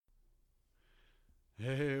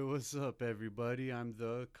Hey, what's up, everybody? I'm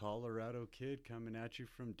the Colorado Kid coming at you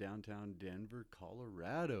from downtown Denver,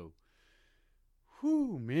 Colorado.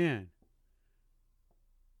 Whew, man.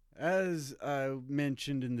 As I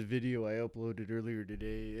mentioned in the video I uploaded earlier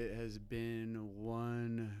today, it has been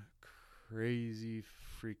one crazy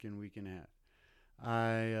freaking week and a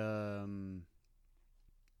half.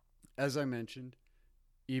 As I mentioned,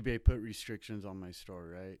 eBay put restrictions on my store,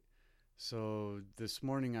 right? So this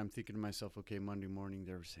morning I'm thinking to myself, okay, Monday morning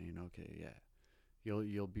they were saying, okay, yeah,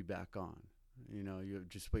 you'll be back on. You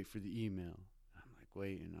just wait for the email. I'm like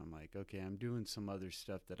waiting. I'm like, okay, I'm doing some other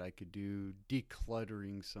stuff that I could do,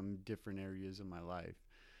 decluttering some different areas of my life,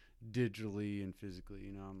 digitally and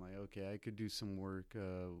physically. I'm like, okay, I could do some work,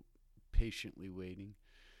 patiently waiting.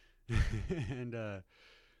 And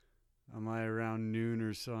I'm like around noon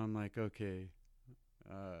or so. I'm like, okay.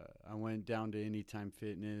 I went down to Anytime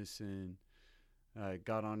Fitness and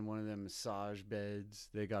got on one of them massage beds.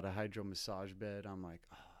 They got a hydro massage bed. I'm like,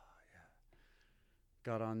 oh,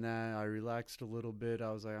 got on that. I relaxed a little bit.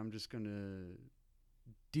 I was like, I'm just going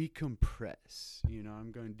to decompress.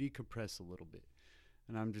 I'm going to decompress a little bit.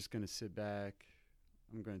 And I'm just going to sit back.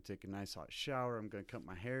 I'm going to take a nice hot shower. I'm going to cut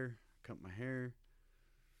my hair. I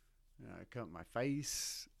cut my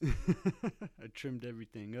face. I trimmed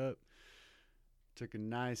everything up. Took a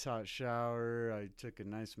nice hot shower. I took a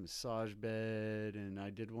nice massage bed. And I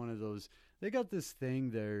did one of those. They got this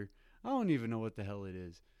thing there. I don't even know what the hell it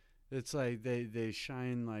is. It's like they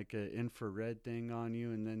shine like an infrared thing on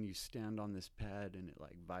you, and then you stand on this pad and it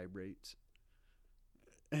like vibrates.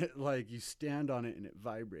 Like you stand on it and it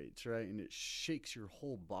vibrates, right? And it shakes your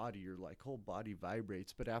whole body. Your like whole body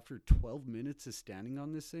vibrates. But after 12 minutes of standing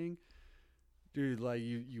on this thing, dude, like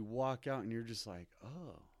you walk out and you're just like,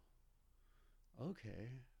 oh, okay,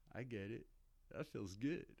 I get it. That feels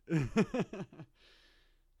good.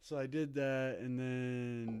 So I did that, and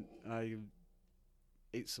then I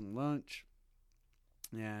ate some lunch,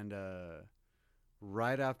 and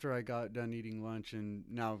right after I got done eating lunch, and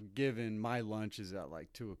now given my lunch is at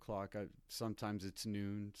like 2 o'clock, sometimes it's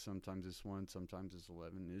noon, sometimes it's 1, sometimes it's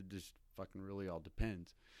 11. It just fucking really all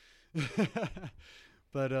depends.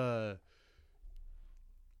 But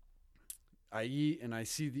I eat and I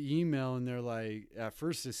see the email, and they're like, at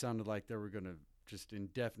first it sounded like they were gonna just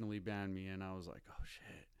indefinitely ban me, and I was like, oh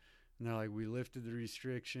shit. And they're like, we lifted the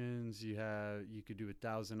restrictions. You could do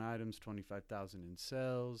 1,000 items, 25,000 in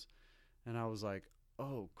sales. And I was like,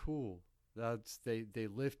 oh, cool. They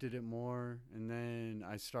lifted it more, and then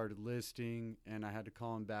I started listing, and I had to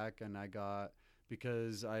call them back, and I got,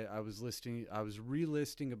 because I was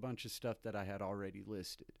relisting a bunch of stuff that I had already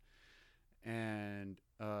listed, and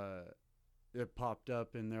it popped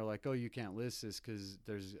up, and they're like, oh, you can't list this because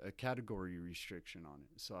there's a category restriction on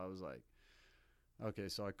it. So I was like, okay,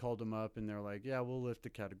 so I called them up, and they're like, yeah, we'll lift the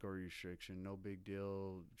category restriction. No big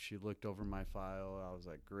deal. She looked over my file. I was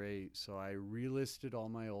like, great. So I relisted all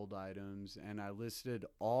my old items, and I listed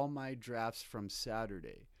all my drafts from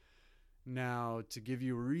Saturday. Now, to give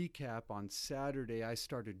you a recap, on Saturday, I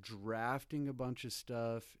started drafting a bunch of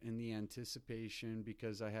stuff in the anticipation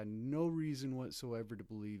because I had no reason whatsoever to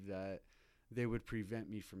believe that they would prevent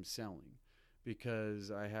me from selling,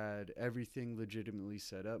 because I had everything legitimately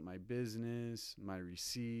set up, my business, my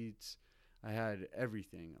receipts. I had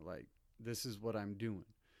everything. Like, this is what I'm doing.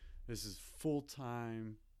 This is full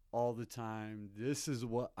time, all the time. This is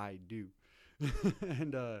what I do.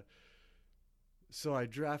 And so I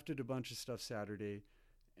drafted a bunch of stuff Saturday,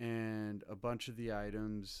 and a bunch of the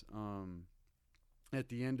items. At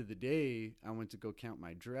the end of the day, I went to go count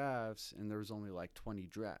my drafts, and there was only like 20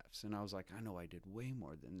 drafts. And I was like, I know I did way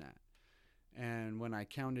more than that. And when I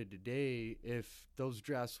counted today, if those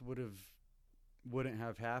drafts wouldn't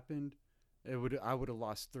have happened, I would have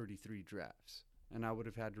lost 33 drafts, and I would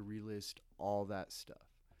have had to relist all that stuff,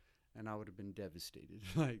 and I would have been devastated.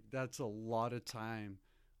 Like, that's a lot of time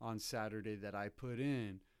on Saturday that I put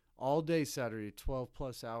in all day Saturday, 12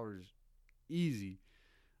 plus hours easy.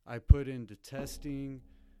 I put into testing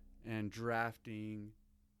and drafting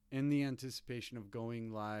in the anticipation of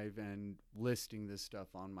going live and listing this stuff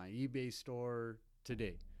on my eBay store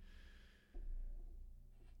today.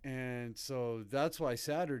 And so that's why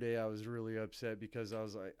Saturday I was really upset, because I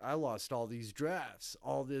was like, I lost all these drafts,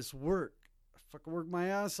 all this work. I fucking worked my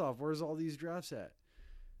ass off. Where's all these drafts at?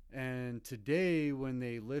 And today, when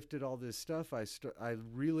they lifted all this stuff, I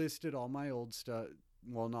relisted all my old stuff.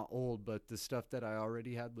 Well, not old, but the stuff that I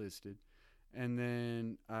already had listed. And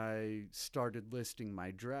then I started listing my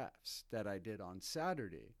drafts that I did on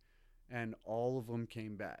Saturday, and all of them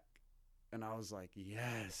came back. And I was like,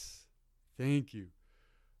 yes, thank you.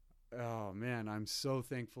 Oh man, I'm so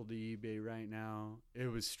thankful to eBay right now. It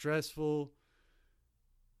was stressful,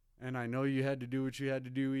 and I know you had to do what you had to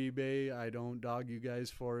do, eBay. I don't dog you guys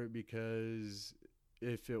for it, because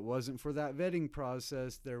if it wasn't for that vetting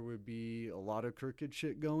process, there would be a lot of crooked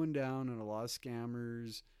shit going down and a lot of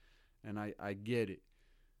scammers, and I get it.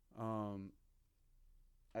 Um,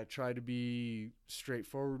 I try to be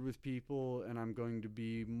straightforward with people, and I'm going to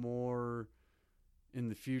be more in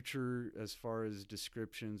the future as far as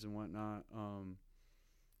descriptions and whatnot.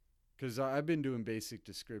 Because I've been doing basic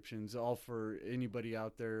descriptions, all for anybody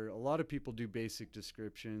out there. A lot of people do basic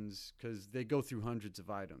descriptions because they go through hundreds of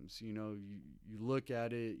items. You look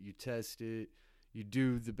at it, you test it, you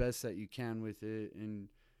do the best that you can with it, and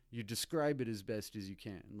you describe it as best as you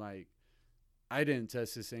can. Like, I didn't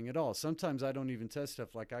test this thing at all. Sometimes I don't even test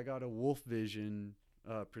stuff. Like, I got a Wolf Vision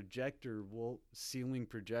projector, ceiling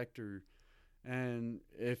projector, and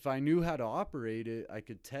if I knew how to operate it, I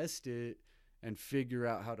could test it and figure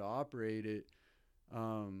out how to operate it.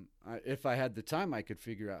 If I had the time, I could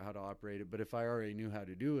figure out how to operate it. But if I already knew how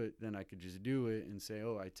to do it, then I could just do it and say,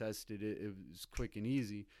 oh, I tested it. It was quick and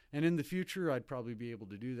easy. And in the future, I'd probably be able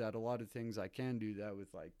to do that. A lot of things I can do that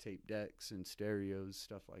with, like tape decks and stereos,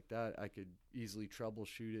 stuff like that. I could easily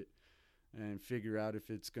troubleshoot it and figure out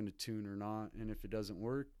if it's going to tune or not. And if it doesn't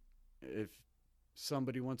work, if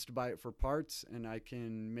somebody wants to buy it for parts and I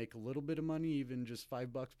can make a little bit of money, even just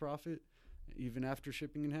 $5 profit, even after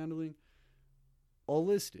shipping and handling, I'll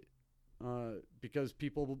list it, because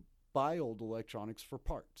people buy old electronics for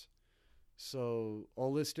parts. So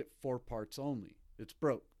I'll list it for parts only. It's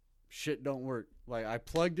broke. Shit don't work. Like, I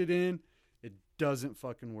plugged it in, it doesn't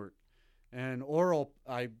fucking work. And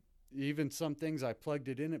even some things I plugged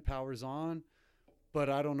it in, it powers on, but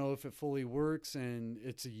I don't know if it fully works, and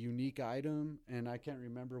it's a unique item, and I can't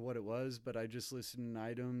remember what it was, but I just listed an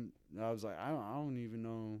item. I was like, I don't even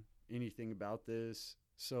know anything about this.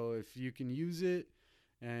 So if you can use it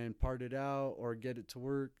and part it out or get it to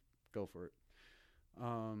work, go for it.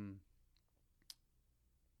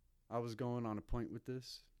 I was going on a point with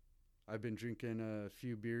this. I've been drinking a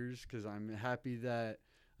few beers because I'm happy that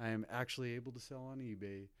I am actually able to sell on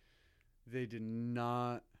eBay. They did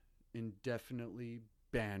not indefinitely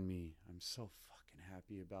ban me. I'm so fucking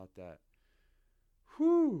happy about that.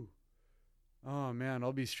 Whew. Oh man,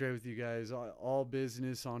 I'll be straight with you guys. All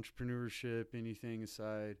business, entrepreneurship, anything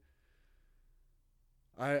aside,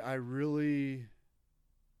 I really,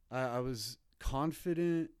 I was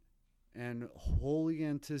confident and wholly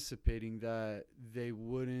anticipating that they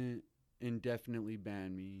wouldn't indefinitely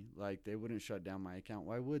ban me. Like, they wouldn't shut down my account.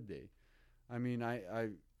 Why would they? I mean,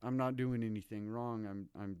 I'm not doing anything wrong.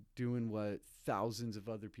 I'm doing what thousands of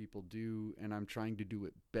other people do, and I'm trying to do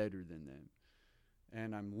it better than them.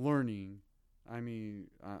 And I'm learning. I mean,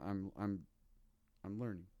 I'm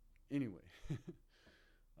learning. Anyway,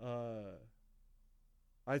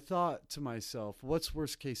 I thought to myself, what's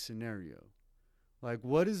worst case scenario? Like,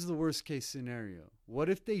 what is the worst case scenario? What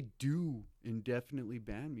if they do indefinitely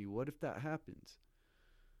ban me? What if that happens?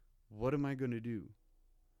 What am I going to do?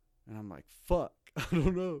 And I'm like, fuck, I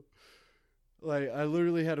don't know. Like, I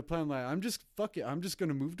literally had a plan. Like, fuck it. I'm just going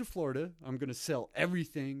to move to Florida. I'm going to sell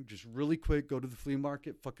everything just really quick, go to the flea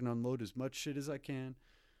market, fucking unload as much shit as I can,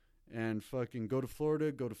 and fucking go to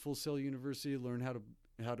Florida, go to Full Sail University, learn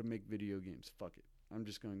how to make video games. Fuck it. I'm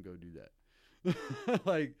just going to go do that.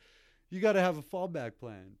 Like, you got to have a fallback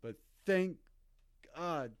plan. But thank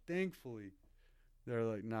God, thankfully, they're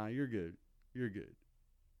like, nah, you're good. You're good.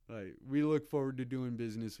 Like, we look forward to doing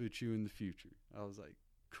business with you in the future. I was like,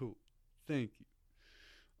 cool. Thank you.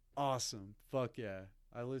 Awesome. Fuck yeah.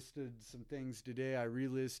 I listed some things today. I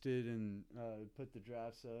relisted and put the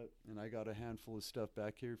drafts up, and I got a handful of stuff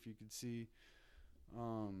back here if you could see.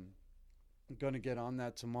 I'm going to get on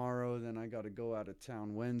that tomorrow. Then I got to go out of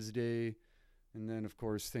town Wednesday. And then, of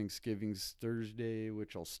course, Thanksgiving's Thursday,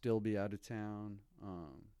 which I'll still be out of town.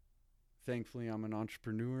 Thankfully, I'm an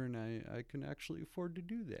entrepreneur, and I can actually afford to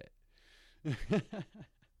do that.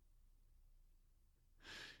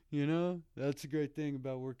 You know, that's a great thing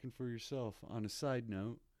about working for yourself. On a side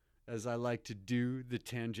note, as I like to do, the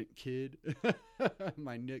Tangent Kid,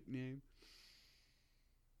 my nickname.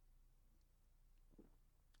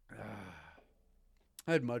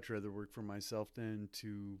 I'd much rather work for myself than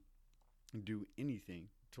to do anything.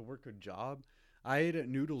 To work a job. I ate at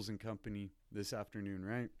Noodles and Company this afternoon,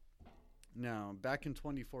 right? Now, back in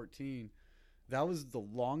 2014, that was the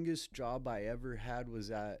longest job I ever had, was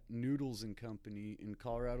at Noodles and Company in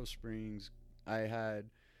Colorado Springs.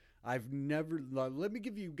 I've never, let me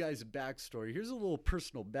give you guys a backstory. Here's a little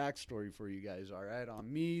personal backstory for you guys, all right?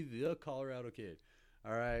 On me, the Colorado kid,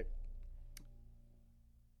 all right?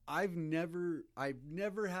 I've never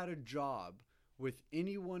had a job with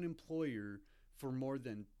any one employer for more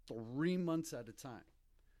than 3 months at a time.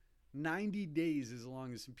 90 days as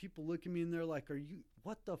long as some people look at me and they're like,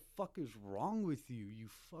 what the fuck is wrong with you? You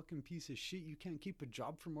fucking piece of shit. You can't keep a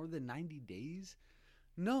job for more than 90 days?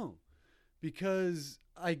 No, because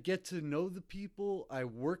I get to know the people. I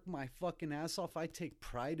work my fucking ass off. I take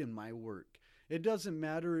pride in my work. It doesn't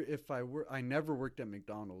matter if I never worked at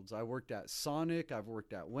McDonald's. I worked at Sonic. I've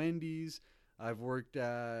worked at Wendy's. I've worked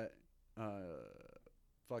at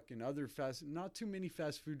fucking other not too many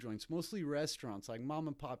fast food joints, mostly restaurants like mom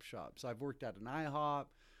and pop shops. I've worked at an IHOP.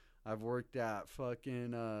 I've worked at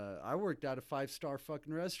I worked at a 5-star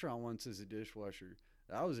fucking restaurant once as a dishwasher.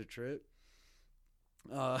 That was a trip.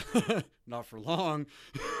 Not for long,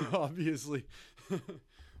 obviously.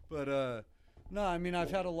 But no, I mean,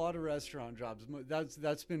 I've had a lot of restaurant jobs.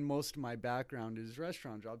 That's been most of my background is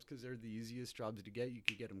restaurant jobs because they're the easiest jobs to get. You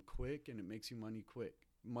can get them quick, and it makes you money quick.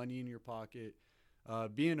 Money in your pocket.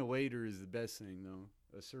 Being a waiter is the best thing, though.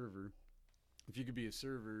 A server. If you could be a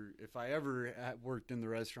server, if I ever worked in the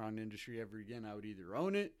restaurant industry ever again, I would either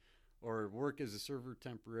own it or work as a server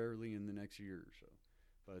temporarily in the next year or so.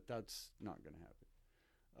 But that's not going to happen.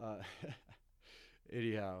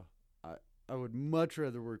 Anyhow, I would much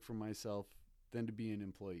rather work for myself than to be an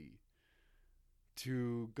employee.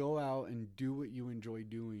 To go out and do what you enjoy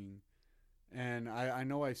doing. And I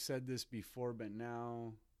know I've said this before, but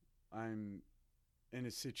now I'm in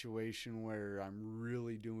a situation where I'm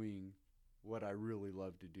really doing what I really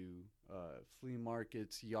love to do. Flea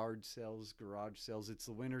markets, yard sales, garage sales. It's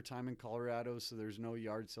the winter time in Colorado, so there's no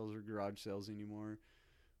yard sales or garage sales anymore.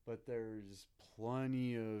 But there's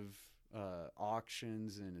plenty of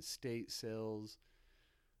auctions and estate sales.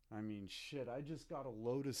 I mean, shit, I just got a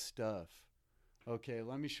load of stuff. Okay,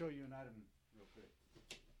 let me show you an item real quick.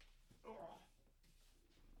 Oh.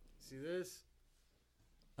 See this?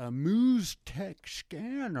 A Moose Tech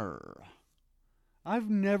scanner. I've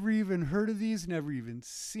never even heard of these, never even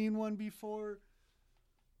seen one before.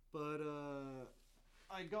 But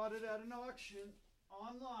I got it at an auction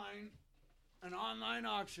online. An online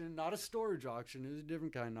auction, not a storage auction. It was a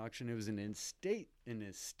different kind of auction. It was an estate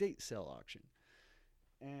sale auction.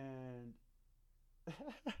 And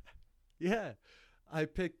yeah, I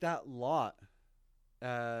picked that lot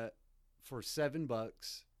for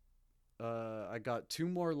 $7. I got 2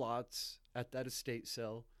 more lots at that estate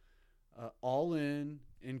sale, all in,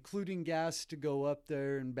 including gas to go up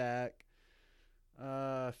there and back.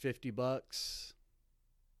 $50,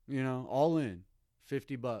 all in,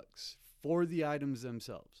 $50 for the items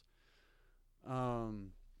themselves.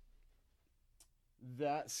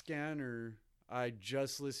 That scanner I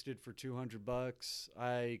just listed for $200.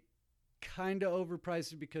 I kind of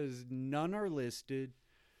overpriced it because none are listed,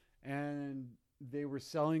 and they were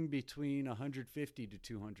selling between $150 to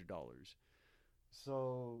 $200.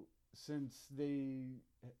 So since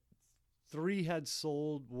 3 had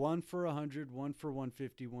sold, one for $100, one for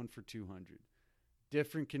 $150, one for $200,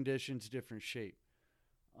 different conditions, different shape.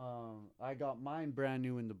 I got mine brand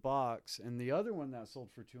new in the box, and the other one that sold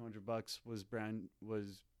for $200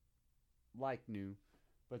 was like new,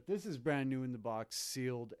 but this is brand new in the box,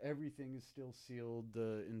 sealed. Everything is still sealed.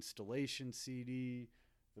 The installation CD,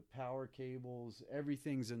 the power cables,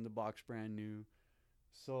 everything's in the box brand new.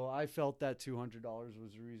 So I felt that $200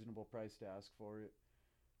 was a reasonable price to ask for it.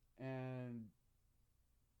 And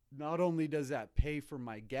not only does that pay for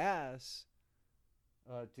my gas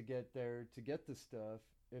to get there to get the stuff,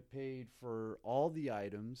 it paid for all the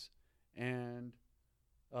items and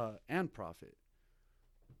profit.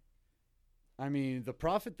 I mean, the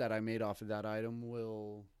profit that I made off of that item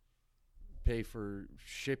will pay for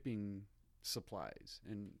shipping supplies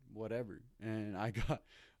and whatever. And I'll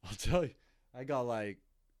tell you, I got like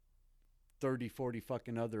 30, 40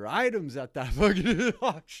 fucking other items at that fucking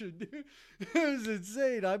auction, dude. It was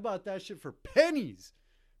insane. I bought that shit for pennies.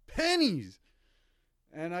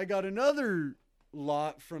 And I got another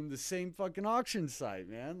lot from the same fucking auction site,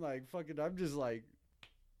 man. Like, fucking, I'm just like,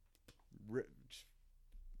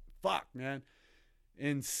 fuck, man.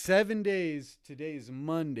 In 7 days, today's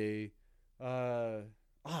Monday.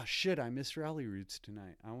 Shit, I missed Rally Roots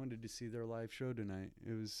tonight. I wanted to see their live show tonight.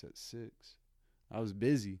 It was at 6. I was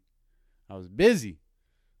busy. I was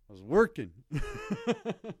working.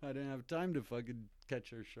 I didn't have time to fucking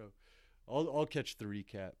catch their show. I'll catch the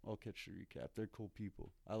recap. They're cool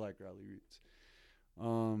people. I like Rally Roots.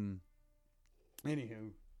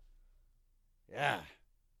 Anywho, yeah,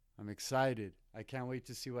 I'm excited. I can't wait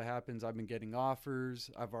to see what happens. I've been getting offers.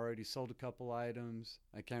 I've already sold a couple items.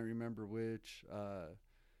 I can't remember which.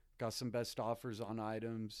 Got some best offers on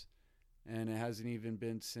items. And it hasn't even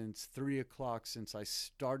been since 3 o'clock since I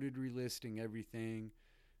started relisting everything.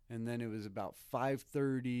 And then it was about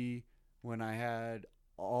 5:30 when I had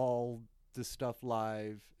all the stuff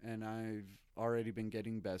live, and I've already been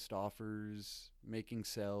getting best offers, making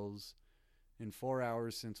sales in 4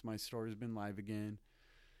 hours since my store has been live again.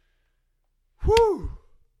 Whew!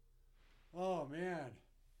 Oh, man.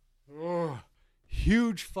 Oh,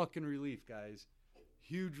 huge fucking relief, guys.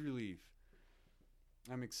 Huge relief.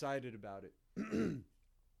 I'm excited about it.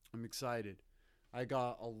 I'm excited. I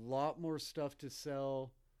got a lot more stuff to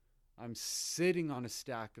sell. I'm sitting on a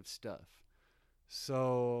stack of stuff.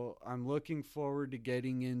 So I'm looking forward to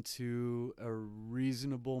getting into a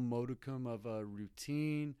reasonable modicum of a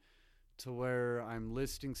routine to where I'm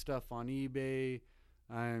listing stuff on eBay.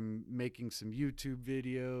 I'm making some YouTube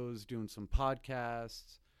videos, doing some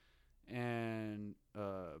podcasts, and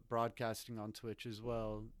broadcasting on Twitch as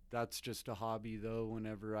well. That's just a hobby, though.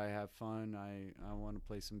 Whenever I have fun, I want to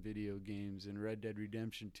play some video games, and Red Dead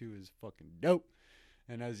Redemption 2 is fucking dope.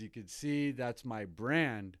 And as you can see, that's my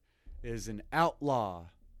brand, is an outlaw.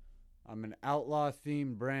 I'm an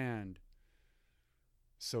outlaw-themed brand,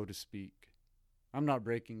 so to speak. I'm not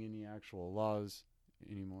breaking any actual laws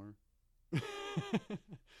anymore.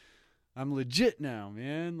 I'm legit now,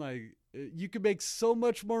 man. Like, you could make so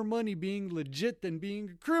much more money being legit than being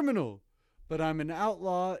a criminal. But I'm an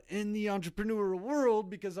outlaw in the entrepreneurial world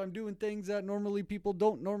because I'm doing things that normally people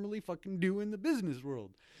don't normally fucking do in the business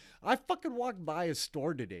world. I fucking walked by a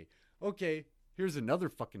store today. Okay, here's another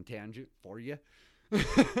fucking tangent for you.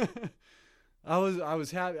 I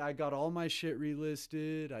was happy. I got all my shit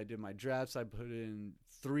relisted. I did my drafts. I put in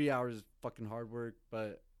 3 hours of fucking hard work,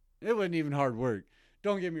 but it wasn't even hard work.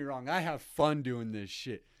 Don't get me wrong. I have fun doing this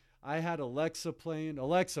shit. I had Alexa playing.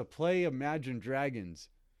 Alexa, play Imagine Dragons.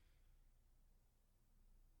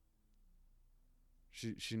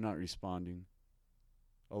 She's not responding.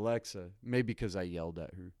 Alexa, maybe because I yelled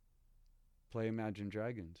at her. Play Imagine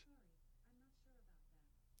Dragons.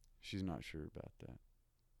 She's not sure about that.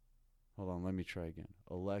 Hold on, let me try again.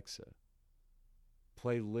 Alexa,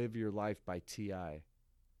 play Live Your Life by T.I.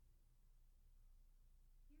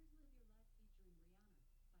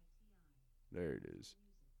 There it is.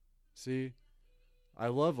 See? I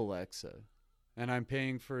love Alexa. And I'm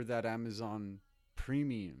paying for that Amazon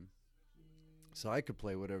Premium. So I could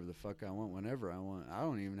play whatever the fuck I want whenever I want. I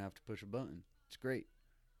don't even have to push a button. It's great.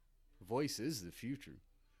 Voice is the future,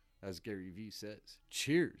 as Gary Vee says.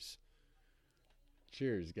 Cheers.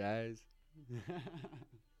 Cheers, guys.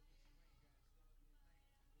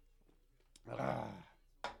 Because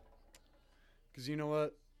you know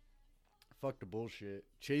what? Fuck the bullshit.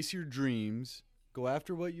 Chase your dreams. Go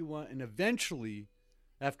after what you want. And eventually,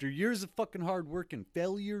 after years of fucking hard work and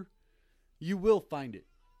failure, you will find it.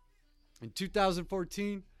 In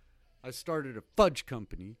 2014, I started a fudge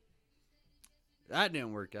company. That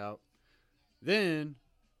didn't work out. Then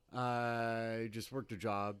I just worked a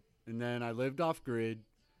job. And then I lived off grid.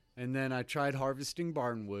 And then I tried harvesting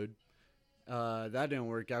barnwood. That didn't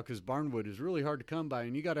work out because barnwood is really hard to come by.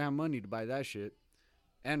 And you got to have money to buy that shit.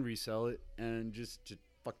 And resell it. And just to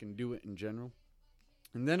fucking do it in general.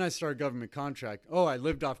 And then I started government contract. Oh, I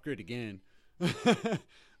lived off grid again.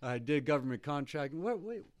 I did government contracting.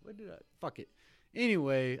 What did I? Fuck it.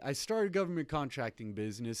 Anyway, I started government contracting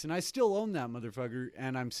business, and I still own that motherfucker,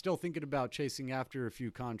 and I'm still thinking about chasing after a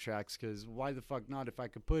few contracts, because why the fuck not? If I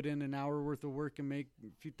could put in an hour worth of work and make a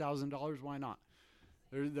few $1,000s, why not?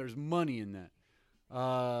 There's money in that.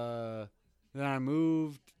 Then I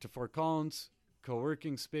moved to Fort Collins,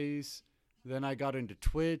 co-working space. Then I got into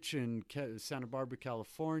Twitch in Santa Barbara,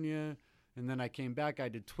 California, and then I came back. I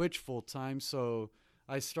did Twitch full-time, so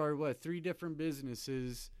I started, 3 different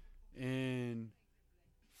businesses in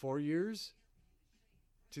 4 years?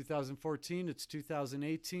 2014, it's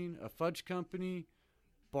 2018. A fudge company,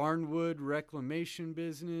 barnwood reclamation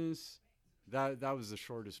business. That was the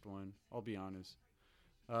shortest one, I'll be honest.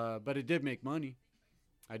 But it did make money.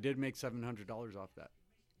 I did make $700 off that.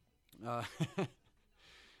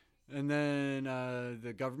 And then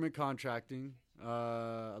the government contracting.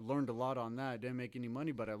 I learned a lot on that. I didn't make any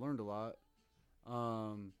money, but I learned a lot.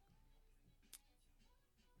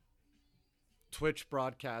 Twitch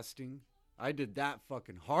broadcasting. I did that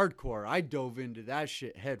fucking hardcore. I dove into that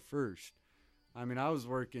shit head first. I mean, I was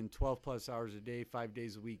working 12 plus hours a day, 5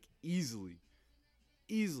 days a week, easily.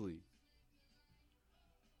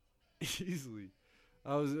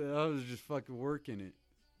 I was just fucking working it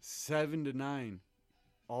 7 to 9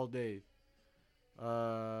 all day.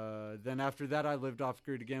 Then after that, I lived off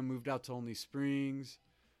grid again, moved out to Only Springs.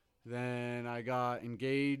 Then I got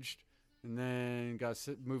engaged and then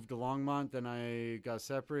moved to Longmont. Then I got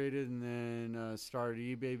separated, and then started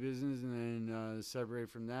eBay business, and then separated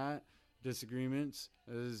from that. Disagreements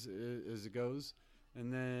as it goes,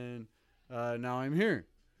 and then now I'm here.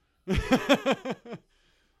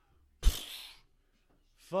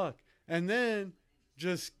 Fuck. And then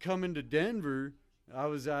just coming to Denver, I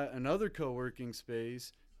was at another co-working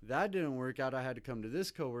space. That didn't work out. I had to come to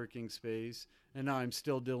this co-working space, and now I'm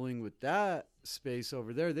still dealing with that space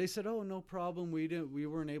over there. They said, "Oh, no problem. We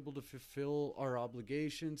weren't able to fulfill our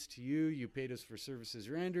obligations to you. You paid us for services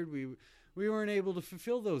rendered. We weren't able to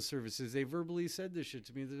fulfill those services." They verbally said this shit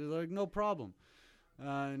to me. They're like, "No problem."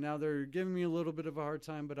 Now they're giving me a little bit of a hard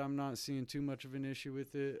time, but I'm not seeing too much of an issue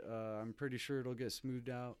with it. I'm pretty sure it'll get smoothed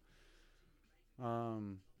out.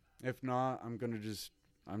 If not, I'm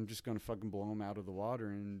just gonna fucking blow them out of the water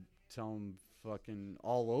and tell them fucking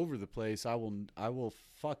all over the place. I will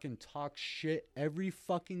fucking talk shit every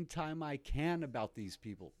fucking time I can about these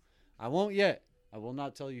people. I won't yet. I will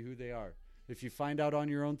not tell you who they are. If you find out on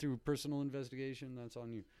your own through personal investigation, that's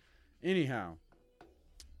on you. Anyhow,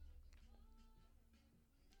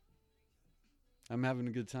 I'm having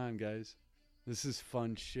a good time, guys. This is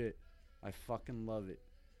fun shit. I fucking love it.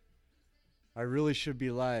 I really should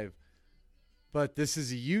be live. But this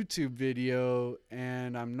is a YouTube video,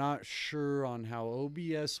 and I'm not sure on how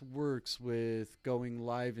OBS works with going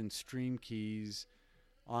live in Stream Keys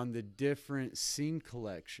on the different scene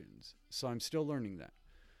collections. So I'm still learning that.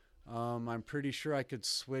 I'm pretty sure I could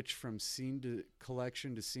switch from scene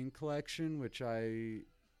to scene collection, which I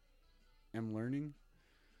am learning.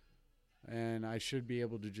 And I should be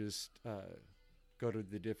able to just go to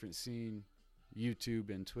the different scene, YouTube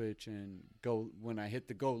and Twitch, and go. When I hit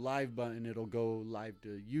the go live button, it'll go live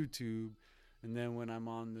to YouTube. And then when I'm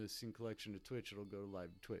on the scene collection to Twitch, it'll go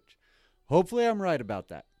live to Twitch. Hopefully I'm right about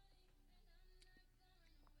that.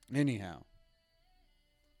 Anyhow,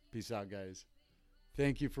 peace out, guys.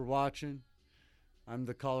 Thank you for watching. I'm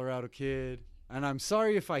the Colorado Kid. And I'm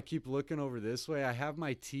sorry if I keep looking over this way. I have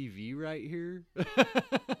my TV right here.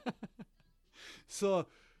 So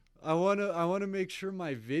I wanna make sure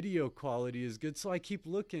my video quality is good. So I keep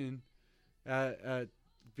looking at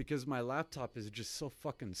because my laptop is just so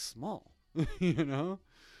fucking small, you know.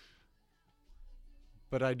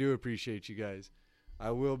 But I do appreciate you guys.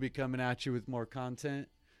 I will be coming at you with more content.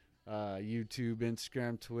 YouTube,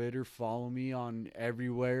 Instagram, Twitter. Follow me on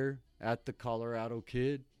everywhere at the Colorado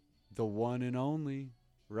Kid, the one and only,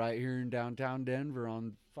 right here in downtown Denver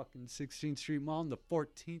on fucking 16th Street Mall on the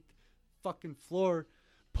 14th fucking floor,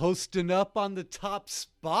 posting up on the top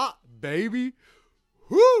spot, baby.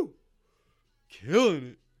 Woo! Killing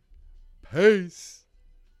it. Peace.